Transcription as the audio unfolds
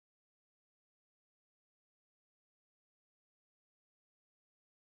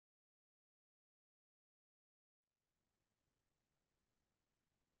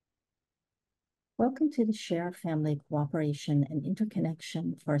Welcome to the Share Family Cooperation and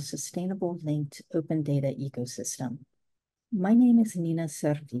Interconnection for a Sustainable Linked Open Data Ecosystem. My name is Nina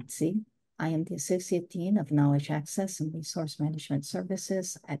Servizi. I am the Associate Dean of Knowledge Access and Resource Management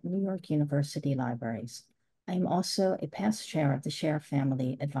Services at New York University Libraries. I am also a past chair of the Share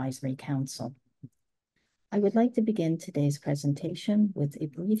Family Advisory Council. I would like to begin today's presentation with a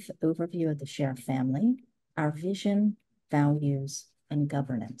brief overview of the Share Family, our vision, values, and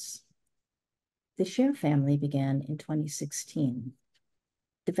governance. The Share Family began in 2016.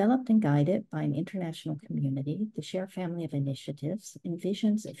 Developed and guided by an international community, the Share Family of Initiatives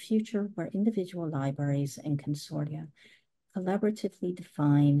envisions a future where individual libraries and consortia collaboratively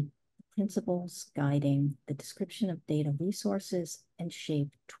define the principles guiding the description of data resources and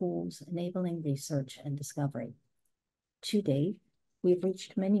shape tools enabling research and discovery. To date, we've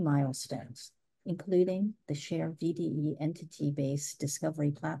reached many milestones, including the Share-VDE entity-based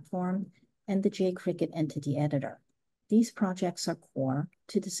discovery platform and the JCricket entity editor. These projects are core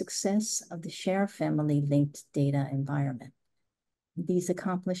to the success of the Share Family linked data environment. These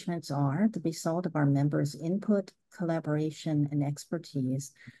accomplishments are the result of our members' input, collaboration, and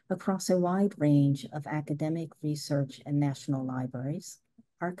expertise across a wide range of academic research and national libraries,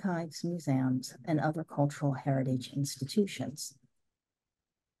 archives, museums, and other cultural heritage institutions.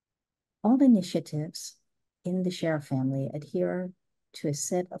 All initiatives in the Share Family adhere to a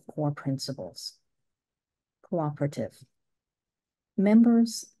set of core principles. Cooperative.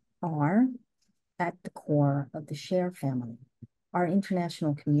 Members are at the core of the Share Family. Our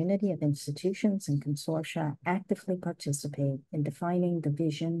international community of institutions and consortia actively participate in defining the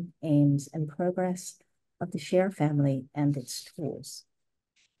vision, aims, and progress of the Share Family and its tools.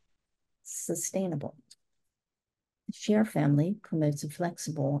 Sustainable. The Share Family promotes a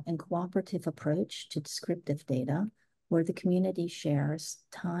flexible and cooperative approach to descriptive data where the community shares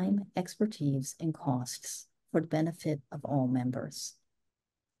time, expertise, and costs for the benefit of all members.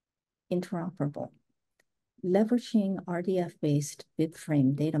 Interoperable. Leveraging RDF-based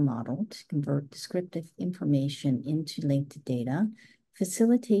BibFrame data model to convert descriptive information into linked data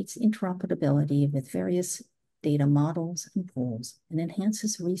facilitates interoperability with various data models and pools and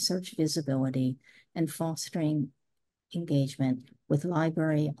enhances research visibility and fostering engagement with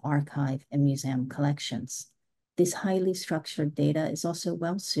library, archive, and museum collections. This highly structured data is also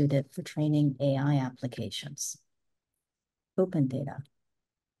well suited for training AI applications. Open data.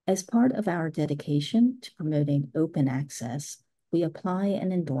 As part of our dedication to promoting open access, we apply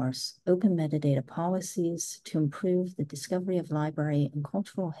and endorse open metadata policies to improve the discovery of library and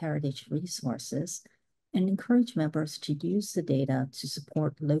cultural heritage resources and encourage members to use the data to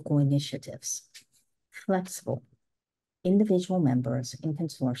support local initiatives. Flexible. Individual members in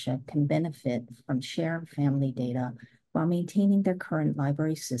consortia can benefit from Share Family data while maintaining their current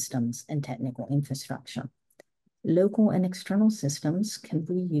library systems and technical infrastructure. Local and external systems can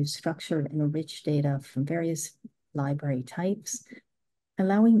reuse structured and enriched data from various library types,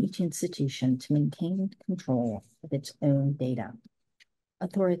 allowing each institution to maintain control of its own data.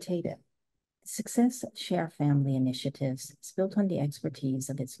 Authoritative. The success of Share Family initiatives is built on the expertise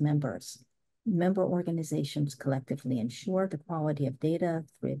of its members. Member organizations collectively ensure the quality of data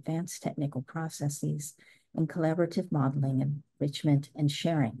through advanced technical processes and collaborative modeling, enrichment, and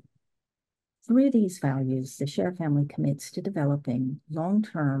sharing. Through these values, the Share Family commits to developing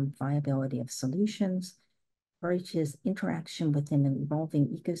long-term viability of solutions, encourages interaction within an evolving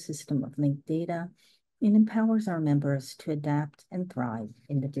ecosystem of linked data, and empowers our members to adapt and thrive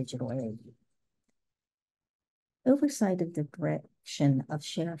in the digital age. Oversight of the direction of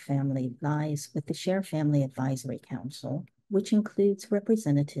Share Family lies with the Share Family Advisory Council, which includes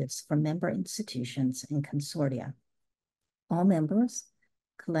representatives from member institutions and consortia. All members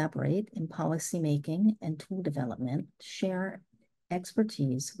collaborate in policymaking and tool development, share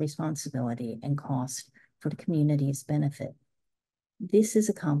expertise, responsibility, and cost for the community's benefit. This is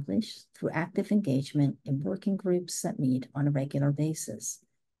accomplished through active engagement in working groups that meet on a regular basis.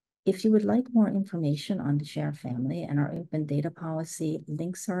 If you would like more information on the Share Family and our open data policy,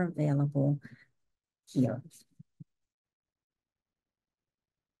 links are available here.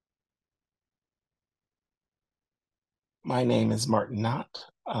 My name is Martin Knott.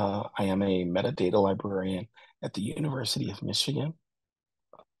 I am a metadata librarian at the University of Michigan,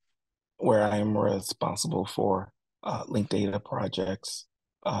 where I am responsible for linked data projects,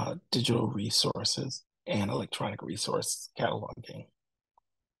 digital resources, and electronic resource cataloging.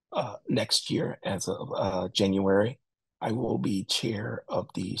 Next year, as of January, I will be chair of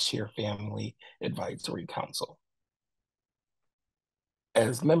the Share Family Advisory Council.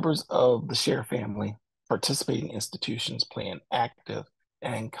 As members of the Share Family, participating institutions play an active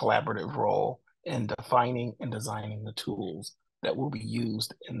and collaborative role in defining and designing the tools that will be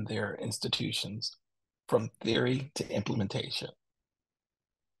used in their institutions from theory to implementation.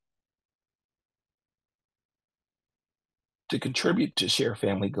 To contribute to Share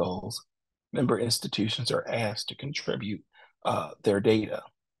Family goals, member institutions are asked to contribute their data.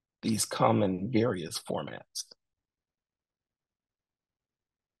 These come in various formats.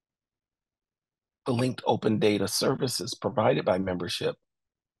 The linked open data services provided by membership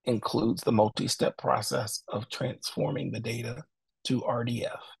includes the multi-step process of transforming the data to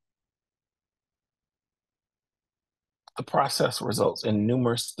RDF. The process results in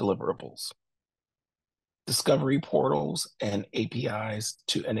numerous deliverables, discovery portals and APIs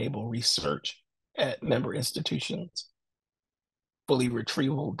to enable research at member institutions, fully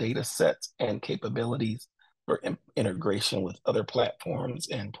retrievable data sets and capabilities for integration with other platforms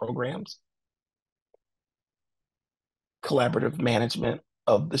and programs, collaborative management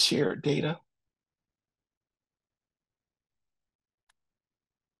of the shared data,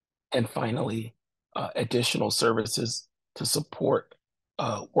 and finally, additional services to support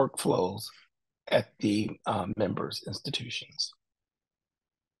workflows at the members' institutions.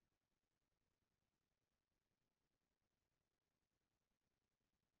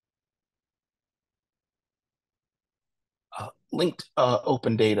 Linked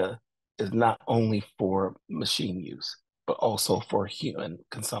open data is not only for machine use, but also for human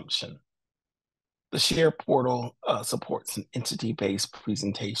consumption. The Share portal supports an entity-based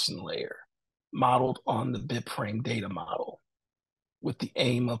presentation layer modeled on the BibFrame data model, with the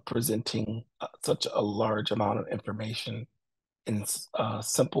aim of presenting such a large amount of information in a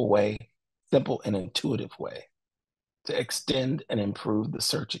simple and intuitive way to extend and improve the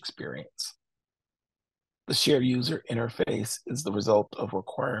search experience. The Share user interface is the result of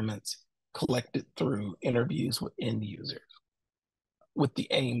requirements collected through interviews with end users, with the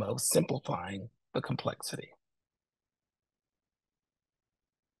aim of simplifying the complexity.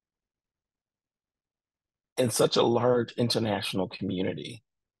 In such a large international community,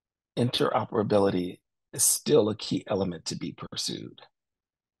 interoperability is still a key element to be pursued.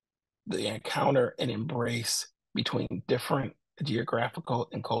 The encounter and embrace between different geographical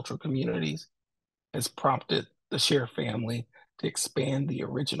and cultural communities has prompted the Share family to expand the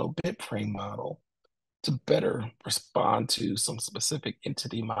original BibFrame model to better respond to some specific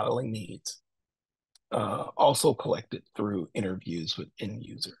entity modeling needs, also collected through interviews with end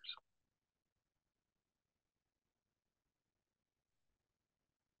users.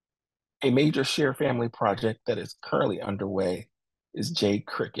 A major Share family project that is currently underway is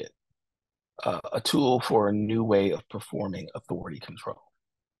JCricket, a tool for a new way of performing authority control.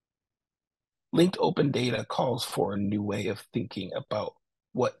 Linked open data calls for a new way of thinking about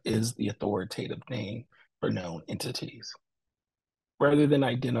what is the authoritative name for known entities. Rather than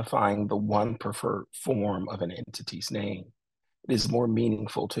identifying the one preferred form of an entity's name, it is more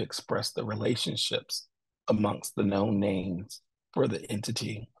meaningful to express the relationships amongst the known names for the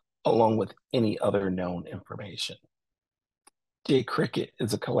entity, along with any other known information. JCricket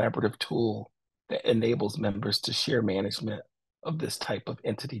is a collaborative tool that enables members to share management of this type of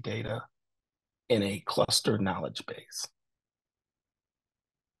entity data in a cluster knowledge base.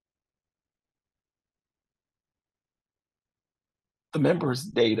 The members'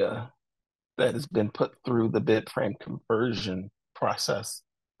 data that has been put through the BibFrame conversion process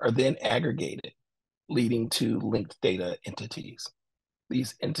are then aggregated, leading to linked data entities.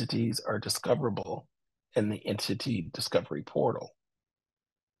 These entities are discoverable in the entity discovery portal.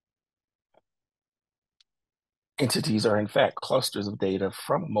 Entities are in fact clusters of data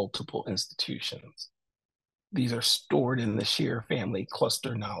from multiple institutions. These are stored in the Share family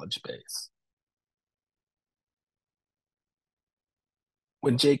cluster knowledge base.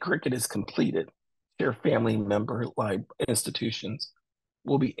 When JCricket is completed, Share family member institutions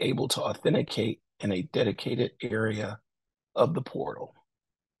will be able to authenticate in a dedicated area of the portal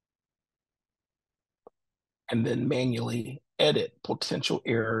and then manually edit potential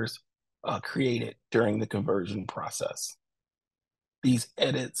errors created during the conversion process. These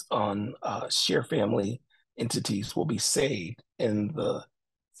edits on Share family entities will be saved in the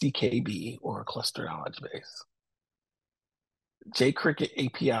CKB or cluster knowledge base. JCricket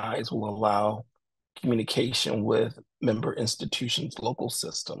APIs will allow communication with member institutions' local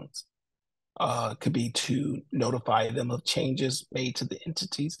systems. Could be to notify them of changes made to the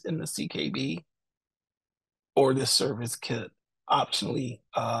entities in the CKB, or this service could optionally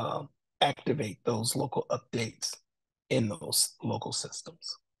activate those local updates in those local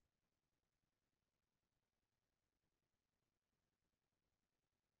systems.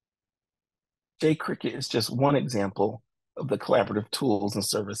 JCricket is just one example of the collaborative tools and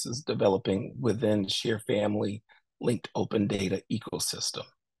services developing within Share Family linked open data ecosystem.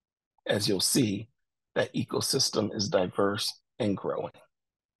 As you'll see, that ecosystem is diverse and growing.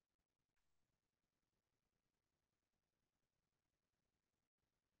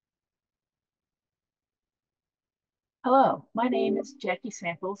 Hello, my name is Jackie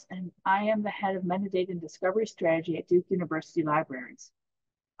Samples, and I am the head of metadata and discovery strategy at Duke University Libraries.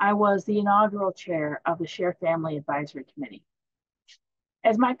 I was the inaugural chair of the Share Family Advisory Committee.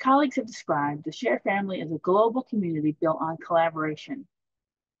 As my colleagues have described, the Share Family is a global community built on collaboration.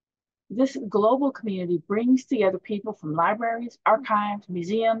 This global community brings together people from libraries, archives,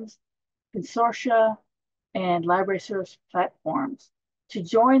 museums, consortia, and library service platforms to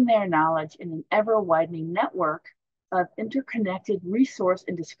join their knowledge in an ever-widening network of interconnected resource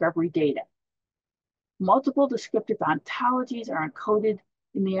and discovery data. Multiple descriptive ontologies are encoded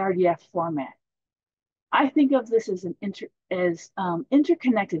in the RDF format. I think of this as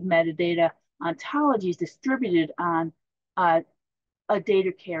interconnected metadata ontologies distributed on a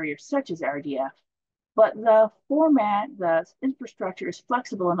data carrier such as RDF, but the format, the infrastructure is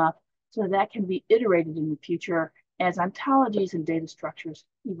flexible enough so that can be iterated in the future as ontologies and data structures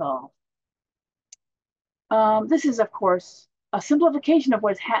evolve. This is, of course, a simplification of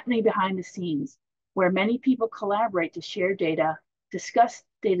what's happening behind the scenes, where many people collaborate to share data, discuss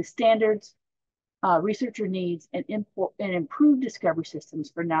data standards, researcher needs, and improve discovery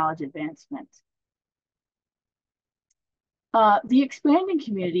systems for knowledge advancement. The expanding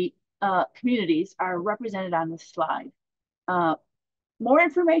communities are represented on this slide. More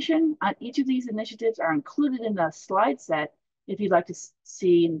information on each of these initiatives are included in the slide set if you'd like to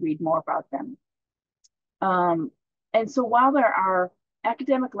see and read more about them. And so while there are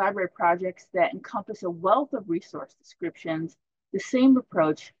academic library projects that encompass a wealth of resource descriptions, the same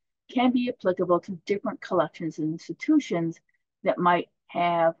approach can be applicable to different collections and institutions that might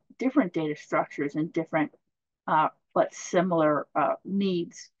have different data structures and different but similar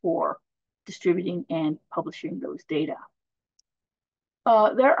needs for distributing and publishing those data.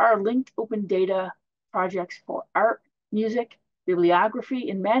 There are linked open data projects for art, music, bibliography,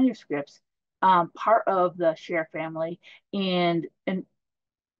 and manuscripts, part of the Share family, and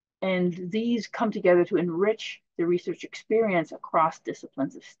these come together to enrich the research experience across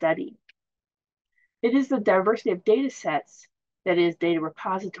disciplines of study. It is the diversity of data sets, that is data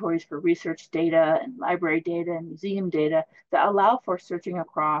repositories for research data and library data and museum data, that allow for searching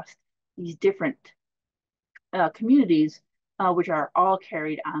across these different communities, which are all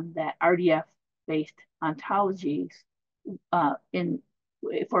carried on that RDF-based ontologies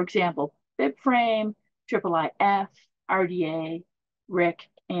for example, BibFrame, IIIF, RDA, RIC,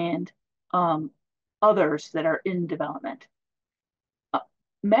 and others that are in development.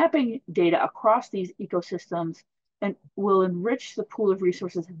 Mapping data across these ecosystems will enrich the pool of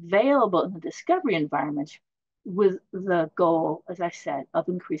resources available in the discovery environment with the goal, as I said, of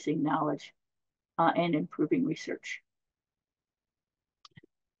increasing knowledge and improving research.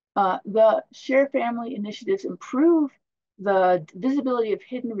 The Share Family initiatives improve the visibility of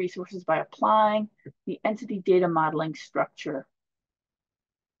hidden resources by applying the entity data modeling structure.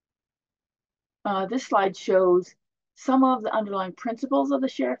 This slide shows some of the underlying principles of the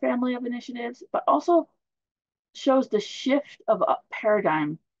Share family of initiatives, but also shows the shift of a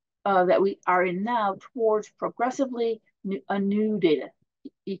paradigm that we are in now towards progressively a new data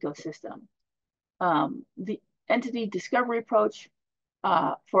ecosystem. The entity discovery approach,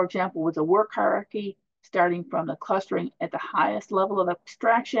 for example, with a work hierarchy, starting from the clustering at the highest level of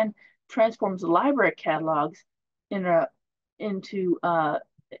abstraction, transforms the library catalogs into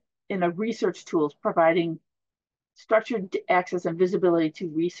research tools, providing structured access and visibility to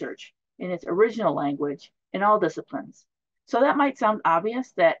research in its original language in all disciplines. So that might sound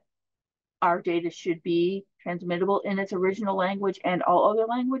obvious that our data should be transmittable in its original language and all other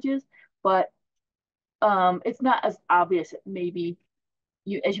languages, but it's not as obvious maybe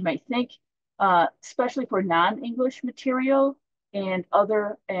as you might think, especially for non-English material and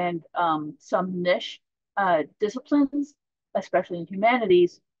some niche disciplines, especially in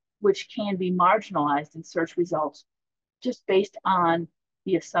humanities, which can be marginalized in search results just based on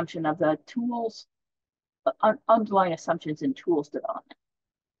the assumption of the tools, underlying assumptions in tools development.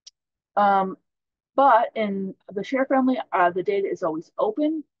 But in the Share family, the data is always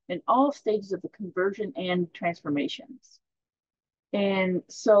open in all stages of the conversion and transformations. And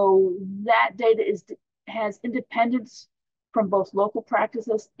so that data has independence from both local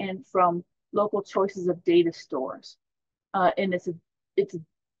practices and from local choices of data stores. And it's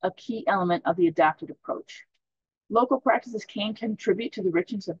a key element of the adapted approach. Local practices can contribute to the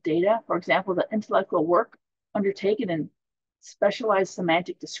richness of data. For example, the intellectual work undertaken in specialized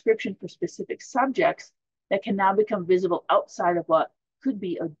semantic description for specific subjects that can now become visible outside of what could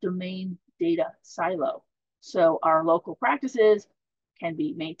be a domain data silo. So our local practices can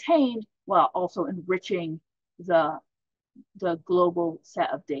be maintained while also enriching the global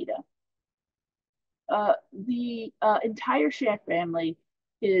set of data. The entire Share family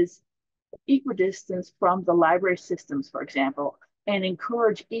is equidistant from the library systems, for example, and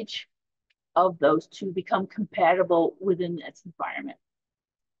encourage each of those to become compatible within its environment.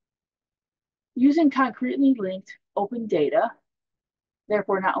 Using concretely linked open data,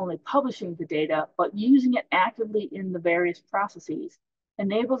 therefore not only publishing the data, but using it actively in the various processes,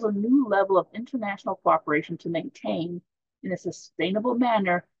 enables a new level of international cooperation to maintain, in a sustainable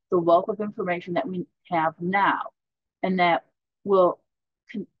manner, the wealth of information that we have now, and that will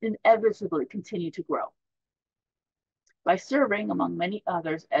inevitably continue to grow. By serving, among many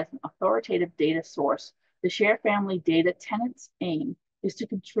others, as an authoritative data source, the Share family data tenant's aim is to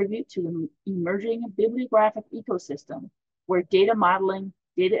contribute to an emerging bibliographic ecosystem where data modeling,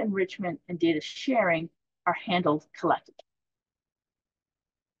 data enrichment, and data sharing are handled collectively.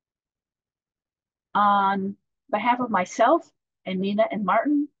 On behalf of myself and Nina and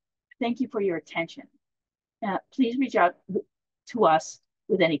Martin, thank you for your attention. Please reach out to us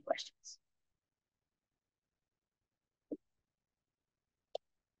with any questions.